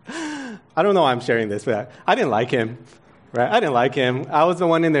 I don't know why I'm sharing this, but I didn't like him. Right? I didn't like him. I was the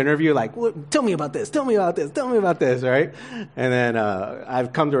one in the interview like, tell me about this, right? And then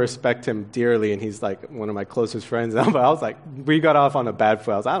I've come to respect him dearly, and he's like one of my closest friends. But I was like, we got off on a bad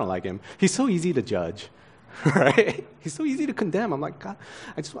foot. I was like, I don't like him. He's so easy to judge, right? He's so easy to condemn. I'm like, God,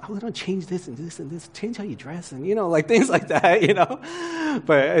 I want to change this and this and this, change how you dress, and, like things like that,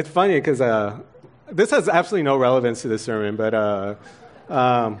 But it's funny because this has absolutely no relevance to this sermon, but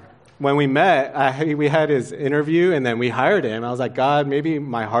when we met, we had his interview, and then we hired him. I was like, God, maybe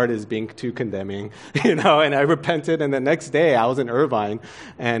my heart is being too condemning, and I repented. And the next day, I was in Irvine,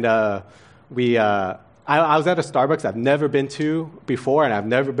 and I was at a Starbucks I've never been to before, and I've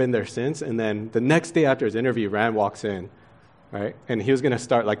never been there since. And then the next day after his interview, Rand walks in, right? And he was going to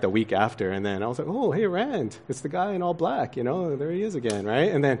start like the week after. And then I was like, oh, hey, Rand, it's the guy in all black, there he is again,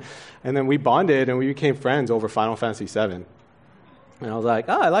 right? And then we bonded, and we became friends over Final Fantasy VII. And I was like,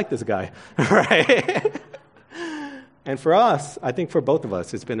 I like this guy, right? And for us, I think for both of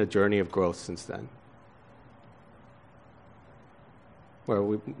us, it's been a journey of growth since then. Where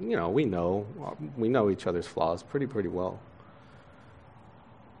we know each other's flaws pretty well.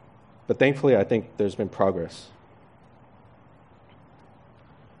 But thankfully, I think there's been progress.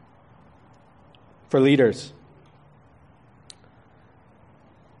 For leaders,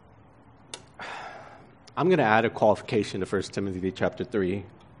 I'm going to add a qualification to 1 Timothy chapter 3,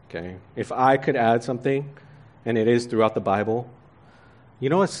 okay? If I could add something, and it is throughout the Bible,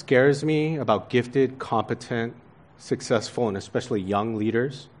 what scares me about gifted, competent, successful, and especially young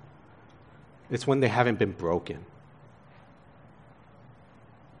leaders? It's when they haven't been broken.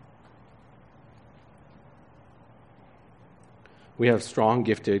 We have strong,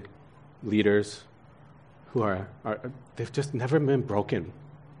 gifted, leaders who they've just never been broken.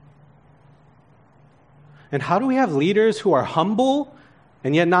 And how do we have leaders who are humble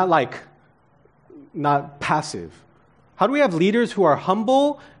and yet not passive? How do we have leaders who are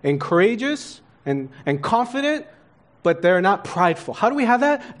humble and courageous and confident, but they're not prideful? How do we have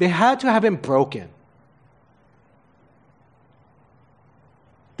that? They had to have been broken.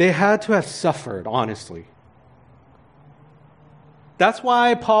 They had to have suffered, honestly. That's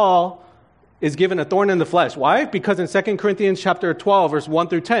why Paul is given a thorn in the flesh. Why? Because in 2 Corinthians chapter 12, verse 1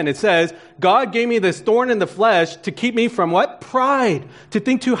 through 10, it says, God gave me this thorn in the flesh to keep me from what? Pride. To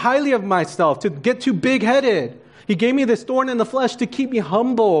think too highly of myself, to get too big-headed. He gave me this thorn in the flesh to keep me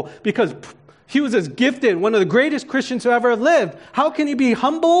humble because he was as gifted, one of the greatest Christians who ever lived. How can he be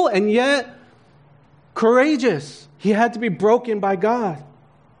humble and yet courageous? He had to be broken by God.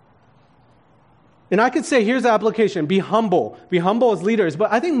 And I could say, here's the application. Be humble. Be humble as leaders.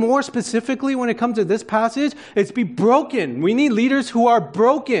 But I think more specifically when it comes to this passage, it's be broken. We need leaders who are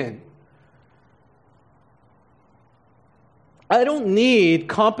broken. I don't need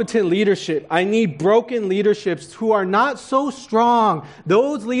competent leadership. I need broken leaderships who are not so strong.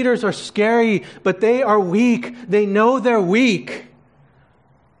 Those leaders are scary, but they are weak. They know they're weak.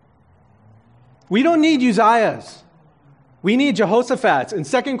 We don't need Uzziahs. We need Jehoshaphat. In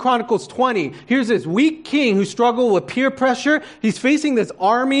 2 Chronicles 20, here's this weak king who struggled with peer pressure. He's facing this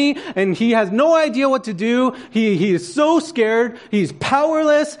army, and he has no idea what to do. He is so scared. He's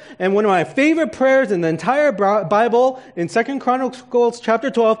powerless. And one of my favorite prayers in the entire Bible, in 2 Chronicles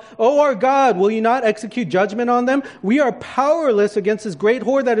chapter 12, "Oh, our God, will you not execute judgment on them? We are powerless against this great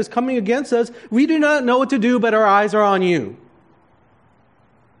horde that is coming against us. We do not know what to do, but our eyes are on you."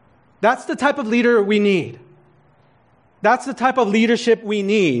 That's the type of leader we need. That's the type of leadership we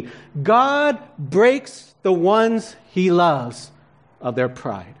need. God breaks the ones he loves of their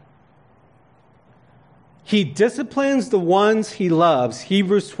pride. He disciplines the ones he loves.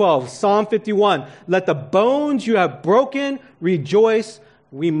 Hebrews 12, Psalm 51. Let the bones you have broken rejoice.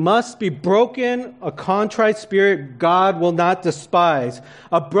 We must be broken. A contrite spirit God will not despise.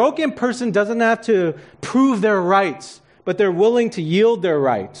 A broken person doesn't have to prove their rights, but they're willing to yield their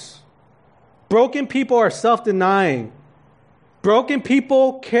rights. Broken people are self-denying. Broken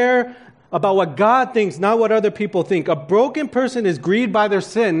people care about what God thinks, not what other people think. A broken person is grieved by their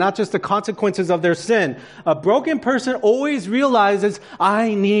sin, not just the consequences of their sin. A broken person always realizes,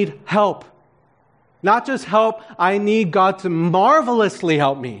 I need help. Not just help, I need God to marvelously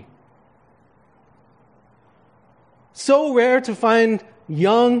help me. So rare to find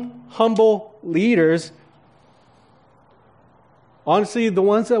young, humble leaders. Honestly, the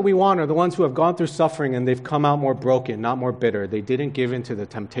ones that we want are the ones who have gone through suffering and they've come out more broken, not more bitter. They didn't give in to the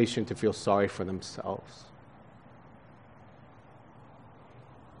temptation to feel sorry for themselves.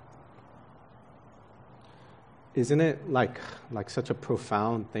 Isn't it like such a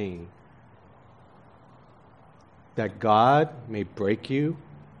profound thing that God may break you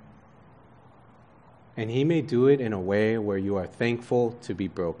and he may do it in a way where you are thankful to be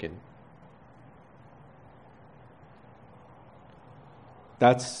broken?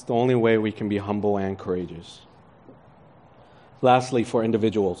 That's the only way we can be humble and courageous. Lastly, for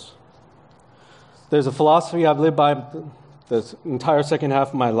individuals, there's a philosophy I've lived by the entire second half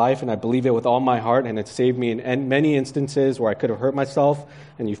of my life, and I believe it with all my heart, and it saved me in many instances where I could have hurt myself,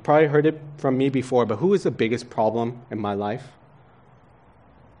 and you've probably heard it from me before, but who is the biggest problem in my life?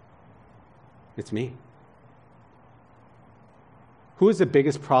 It's me. Who is the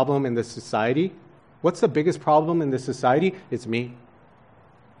biggest problem in this society? What's the biggest problem in this society? It's me.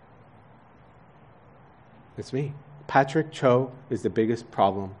 It's me. Patrick Cho is the biggest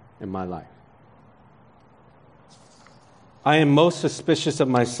problem in my life. I am most suspicious of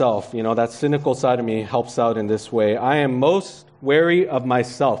myself. You know, that cynical side of me helps out in this way. I am most wary of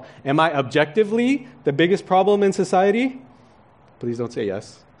myself. Am I objectively the biggest problem in society? Please don't say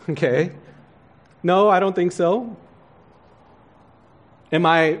yes. Okay. No, I don't think so. Am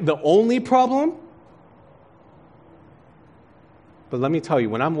I the only problem? But let me tell you,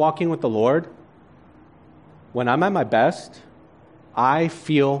 when I'm walking with the Lord, when I'm at my best, I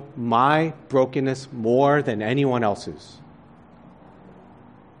feel my brokenness more than anyone else's.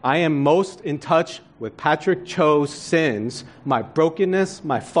 I am most in touch with Patrick Cho's sins, my brokenness,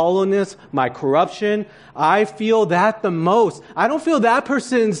 my fallenness, my corruption. I feel that the most. I don't feel that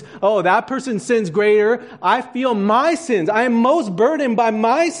person's sin's greater. I feel my sins. I am most burdened by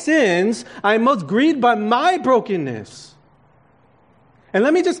my sins. I am most grieved by my brokenness. And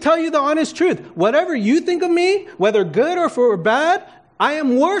let me just tell you the honest truth. Whatever you think of me, whether good or for bad, I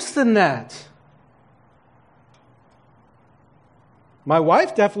am worse than that. My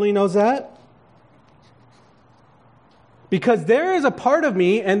wife definitely knows that. Because there is a part of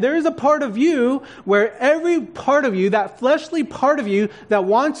me and there is a part of you where every part of you, that fleshly part of you that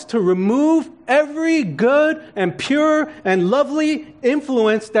wants to remove every good and pure and lovely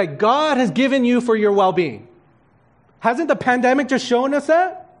influence that God has given you for your well-being. Hasn't the pandemic just shown us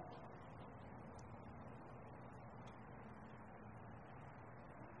that?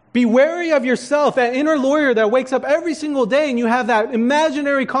 Be wary of yourself, that inner lawyer that wakes up every single day and you have that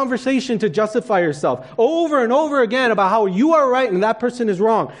imaginary conversation to justify yourself over and over again about how you are right and that person is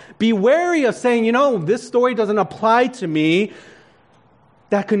wrong. Be wary of saying, this story doesn't apply to me.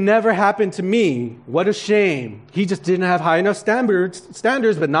 That could never happen to me. What a shame. He just didn't have high enough standards,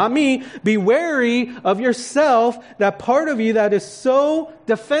 but not me. Be wary of yourself, that part of you that is so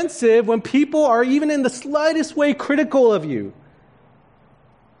defensive when people are even in the slightest way critical of you.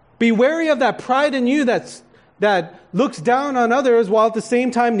 Be wary of that pride in you that looks down on others while at the same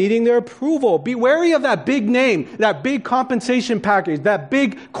time needing their approval. Be wary of that big name, that big compensation package, that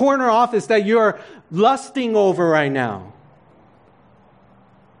big corner office that you're lusting over right now.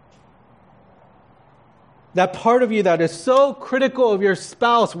 That part of you that is so critical of your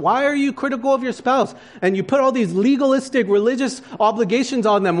spouse. Why are you critical of your spouse? And you put all these legalistic religious obligations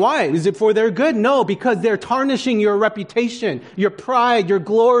on them. Why? Is it for their good? No, because they're tarnishing your reputation, your pride, your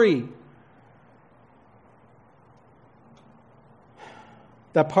glory.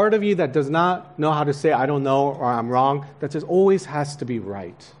 That part of you that does not know how to say, I don't know, or I'm wrong, that just always has to be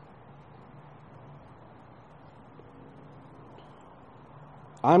right.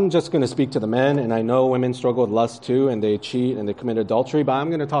 I'm just going to speak to the men, and I know women struggle with lust too, and they cheat and they commit adultery, but I'm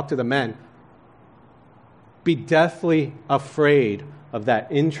going to talk to the men. Be deathly afraid of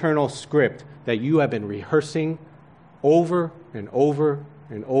that internal script that you have been rehearsing over and over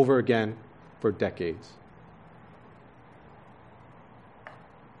and over again for decades.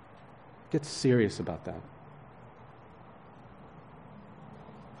 Get serious about that.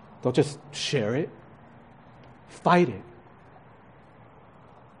 Don't just share it. Fight it.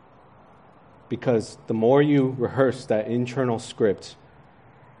 Because the more you rehearse that internal script,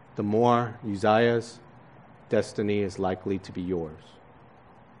 the more Uzziah's destiny is likely to be yours.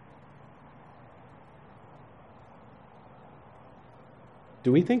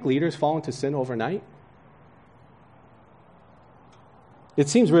 Do we think leaders fall into sin overnight? It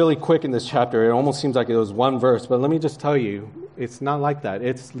seems really quick in this chapter. It almost seems like it was one verse, but let me just tell you, it's not like that.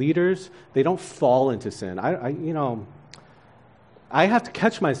 It's leaders, they don't fall into sin. I have to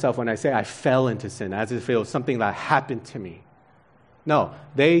catch myself when I say I fell into sin, as if it was something that happened to me. No,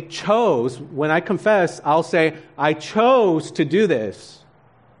 they chose. When I confess, I'll say, I chose to do this.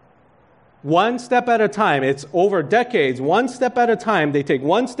 One step at a time. It's over decades. One step at a time. They take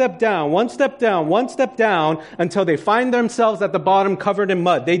one step down, one step down, one step down, until they find themselves at the bottom covered in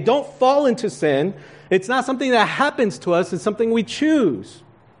mud. They don't fall into sin. It's not something that happens to us. It's something we choose.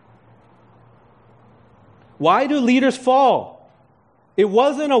 Why do leaders fall? It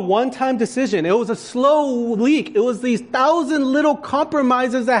wasn't a one-time decision. It was a slow leak. It was these 1,000 little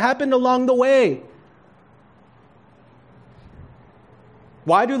compromises that happened along the way.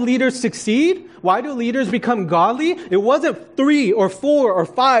 Why do leaders succeed? Why do leaders become godly? It wasn't 3 or 4 or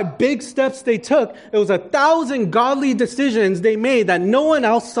 5 big steps they took. It was 1,000 godly decisions they made that no one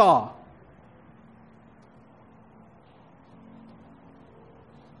else saw.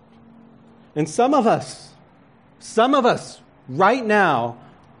 And some of us right now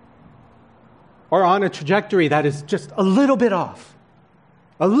are on a trajectory that is just a little bit off.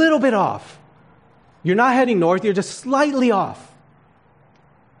 A little bit off. You're not heading north, you're just slightly off.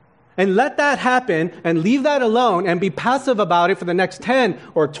 And let that happen and leave that alone and be passive about it for the next 10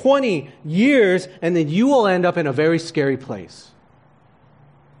 or 20 years, and then you will end up in a very scary place.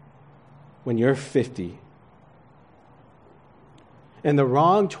 When you're 50. And the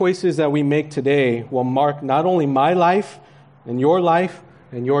wrong choices that we make today will mark not only my life and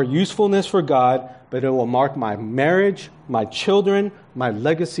your usefulness for God, but it will mark my marriage, my children, my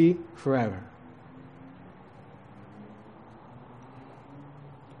legacy forever.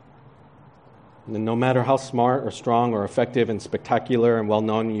 And no matter how smart or strong or effective and spectacular and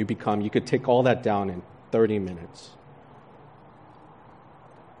well-known you become, you could take all that down in 30 minutes.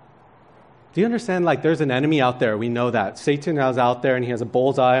 Do you understand? Like, there's an enemy out there. We know that. Satan is out there and he has a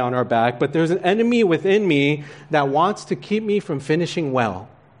bullseye on our back. But there's an enemy within me that wants to keep me from finishing well.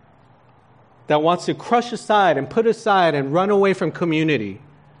 That wants to crush aside and put aside and run away from community.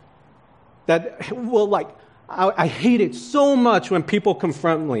 That will, I hate it so much when people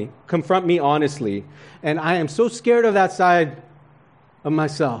confront me honestly. And I am so scared of that side of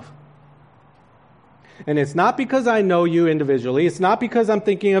myself. And it's not because I know you individually. It's not because I'm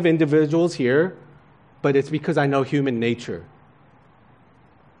thinking of individuals here, but it's because I know human nature.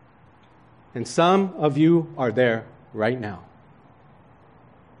 And some of you are there right now.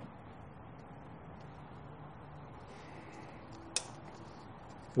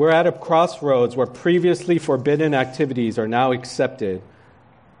 We're at a crossroads where previously forbidden activities are now accepted.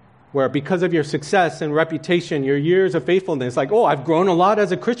 Where because of your success and reputation, your years of faithfulness, like, oh, I've grown a lot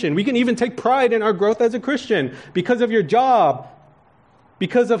as a Christian. We can even take pride in our growth as a Christian. Because of your job,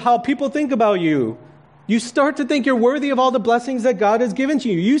 because of how people think about you, you start to think you're worthy of all the blessings that God has given to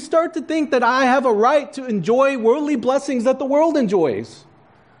you. You start to think that I have a right to enjoy worldly blessings that the world enjoys.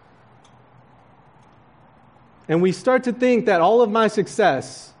 And we start to think that all of my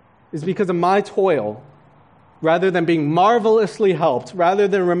success is because of my toil, rather than being marvelously helped, rather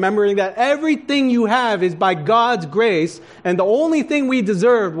than remembering that everything you have is by God's grace, and the only thing we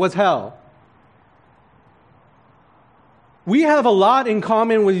deserved was hell. We have a lot in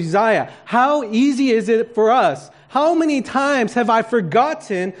common with Uzziah. How easy is it for us? How many times have I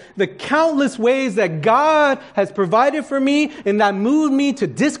forgotten the countless ways that God has provided for me and that moved me to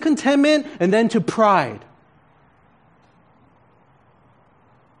discontentment and then to pride?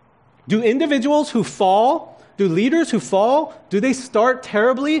 Do individuals who fall, do leaders who fall, do they start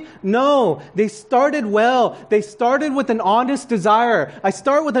terribly? No, they started well. They started with an honest desire. I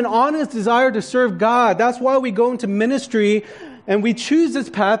start with an honest desire to serve God. That's why we go into ministry and we choose this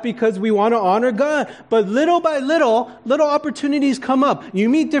path because we want to honor God. But little by little opportunities come up. You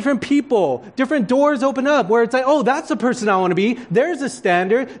meet different people, different doors open up where it's like, oh, that's the person I want to be. There's a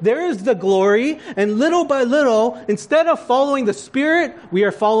standard. There's the glory. And little by little, instead of following the Spirit, we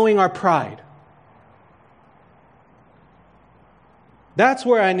are following our pride. That's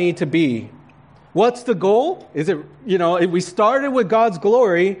where I need to be. What's the goal? Is it, we started with God's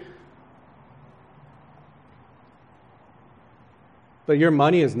glory, but your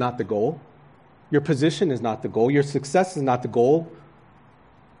money is not the goal. Your position is not the goal. Your success is not the goal.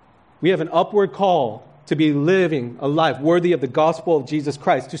 We have an upward call to be living a life worthy of the gospel of Jesus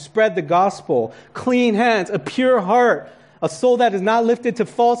Christ, to spread the gospel, clean hands, a pure heart, a soul that is not lifted to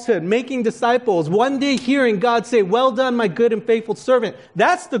falsehood, making disciples, one day hearing God say, well done, my good and faithful servant.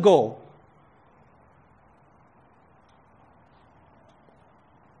 That's the goal.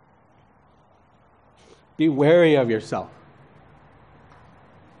 Be wary of yourself.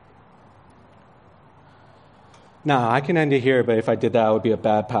 Now, I can end it here, but if I did that, I would be a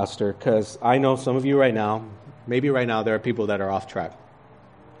bad pastor, because I know some of you right now, maybe right now, there are people that are off track.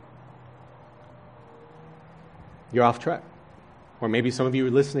 You're off track. Or maybe some of you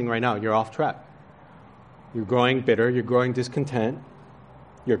are listening right now, you're off track. You're growing bitter, you're growing discontent,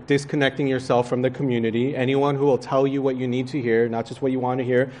 you're disconnecting yourself from the community. Anyone who will tell you what you need to hear, not just what you want to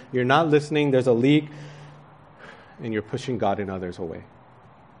hear, you're not listening, there's a leak, and you're pushing God and others away.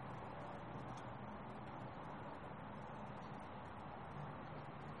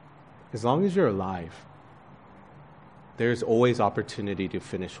 As long as you're alive, there's always opportunity to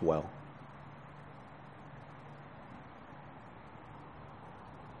finish well.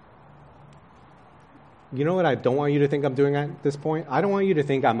 You know what I don't want you to think I'm doing at this point? I don't want you to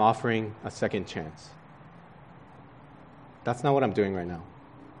think I'm offering a second chance. That's not what I'm doing right now.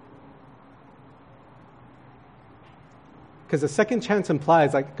 Because a second chance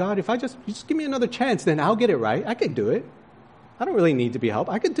implies, like, God, if you just give me another chance, then I'll get it right. I can do it. I don't really need to be helped.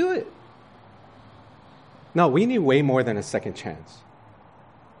 I can do it. No, we need way more than a second chance.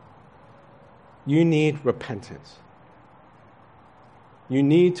 You need repentance. You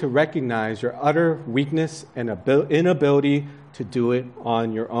need to recognize your utter weakness and inability to do it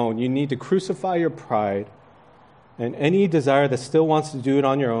on your own. You need to crucify your pride and any desire that still wants to do it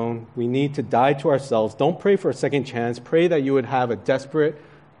on your own. We need to die to ourselves. Don't pray for a second chance. Pray that you would have a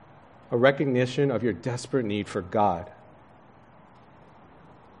recognition of your desperate need for God.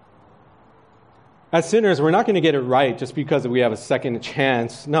 As sinners, we're not going to get it right just because we have a second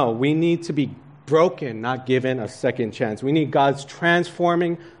chance. No, we need to be broken, not given a second chance. We need God's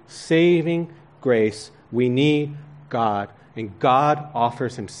transforming, saving grace. We need God. And God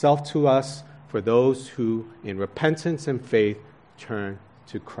offers himself to us for those who, in repentance and faith, turn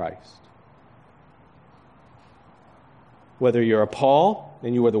to Christ. Whether you're a Paul,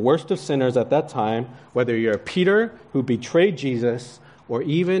 and you were the worst of sinners at that time, whether you're a Peter who betrayed Jesus, or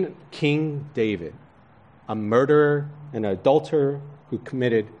even King David, a murderer, an adulterer who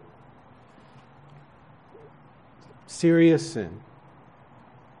committed serious sin.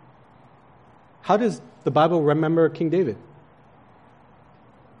 How does the Bible remember King David?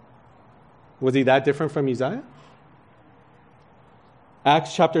 Was he that different from Uzziah?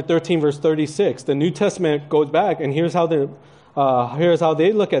 Acts chapter 13, verse 36. The New Testament goes back, and here's how they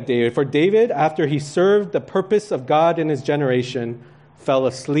look at David. For David, after he served the purpose of God in his generation, fell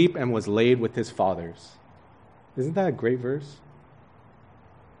asleep and was laid with his fathers. Isn't that a great verse?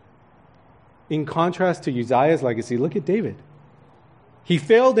 In contrast to Uzziah's legacy, look at David. He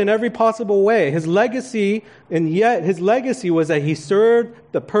failed in every possible way. His legacy, and yet his legacy was that he served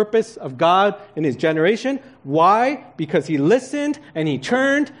the purpose of God in his generation. Why? Because he listened and he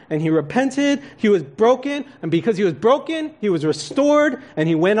turned and he repented. He was broken, and because he was broken, he was restored, and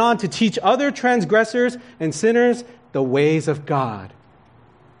he went on to teach other transgressors and sinners the ways of God.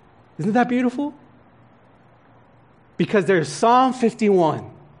 Isn't that beautiful? Because there's Psalm 51.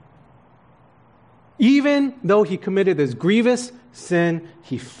 Even though he committed this grievous sin,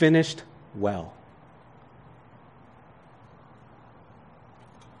 he finished well.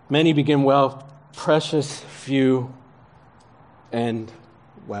 Many begin well, precious few end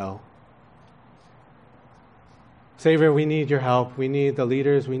well. Savior, we need your help. We need the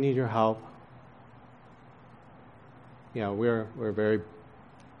leaders. We need your help. Yeah, we're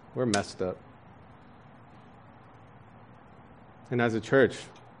messed up. And as a church,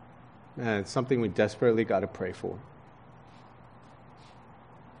 man, it's something we desperately got to pray for.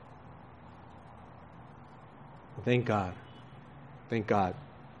 Thank God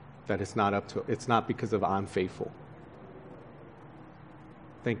that it's not because of I'm faithful.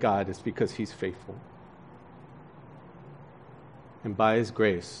 Thank God it's because he's faithful. And by his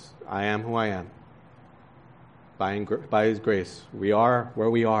grace, I am who I am. By his grace, we are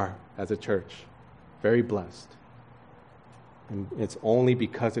where we are as a church. Very blessed. And it's only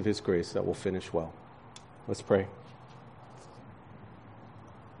because of his grace that we'll finish well. Let's pray.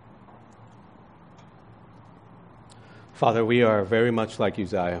 Father, we are very much like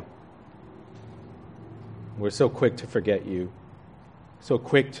Uzziah. We're so quick to forget you, so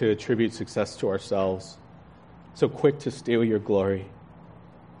quick to attribute success to ourselves, so quick to steal your glory.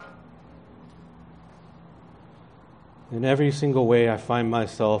 In every single way, I find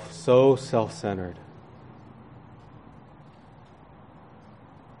myself so self-centered.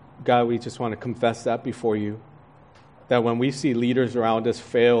 God, we just want to confess that before you, that when we see leaders around us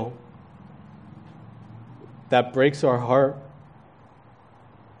fail, that breaks our heart.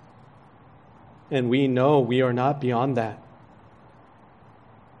 And we know we are not beyond that.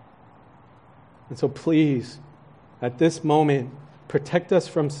 And so please, at this moment, protect us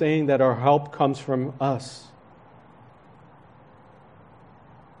from saying that our help comes from us.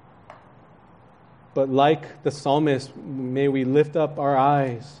 But like the psalmist, may we lift up our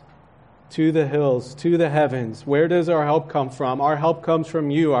eyes to the hills, to the heavens. Where does our help come from? Our help comes from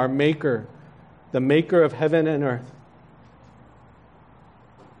you, our Maker, the Maker of heaven and earth.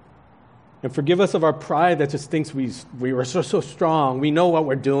 And forgive us of our pride that just thinks we were so strong. We know what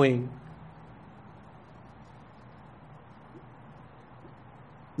we're doing.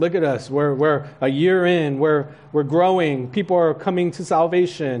 Look at us. We're a year in. We're growing. People are coming to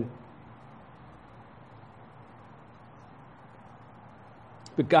salvation.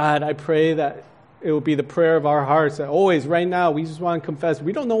 But God, I pray that it will be the prayer of our hearts that always, right now, we just want to confess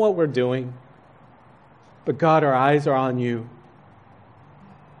we don't know what we're doing. But God, our eyes are on you.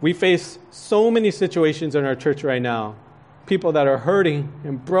 We face so many situations in our church right now. People that are hurting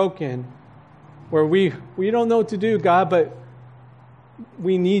and broken, where we don't know what to do, God, but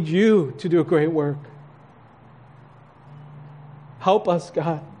we need you to do a great work. Help us,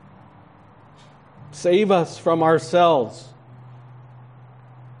 God. Save us from ourselves.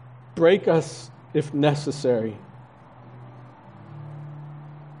 Break us if necessary.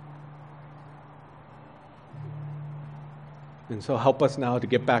 And so help us now to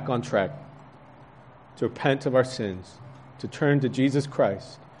get back on track, to repent of our sins, to turn to Jesus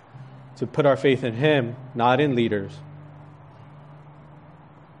Christ, to put our faith in him, not in leaders,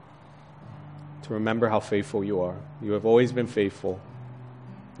 to remember how faithful you are. You have always been faithful.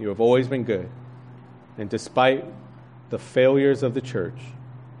 You have always been good. And despite the failures of the church,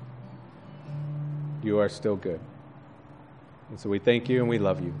 you are still good. And so we thank you and we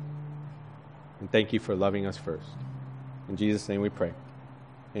love you. And thank you for loving us first. In Jesus' name we pray.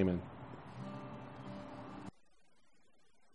 Amen.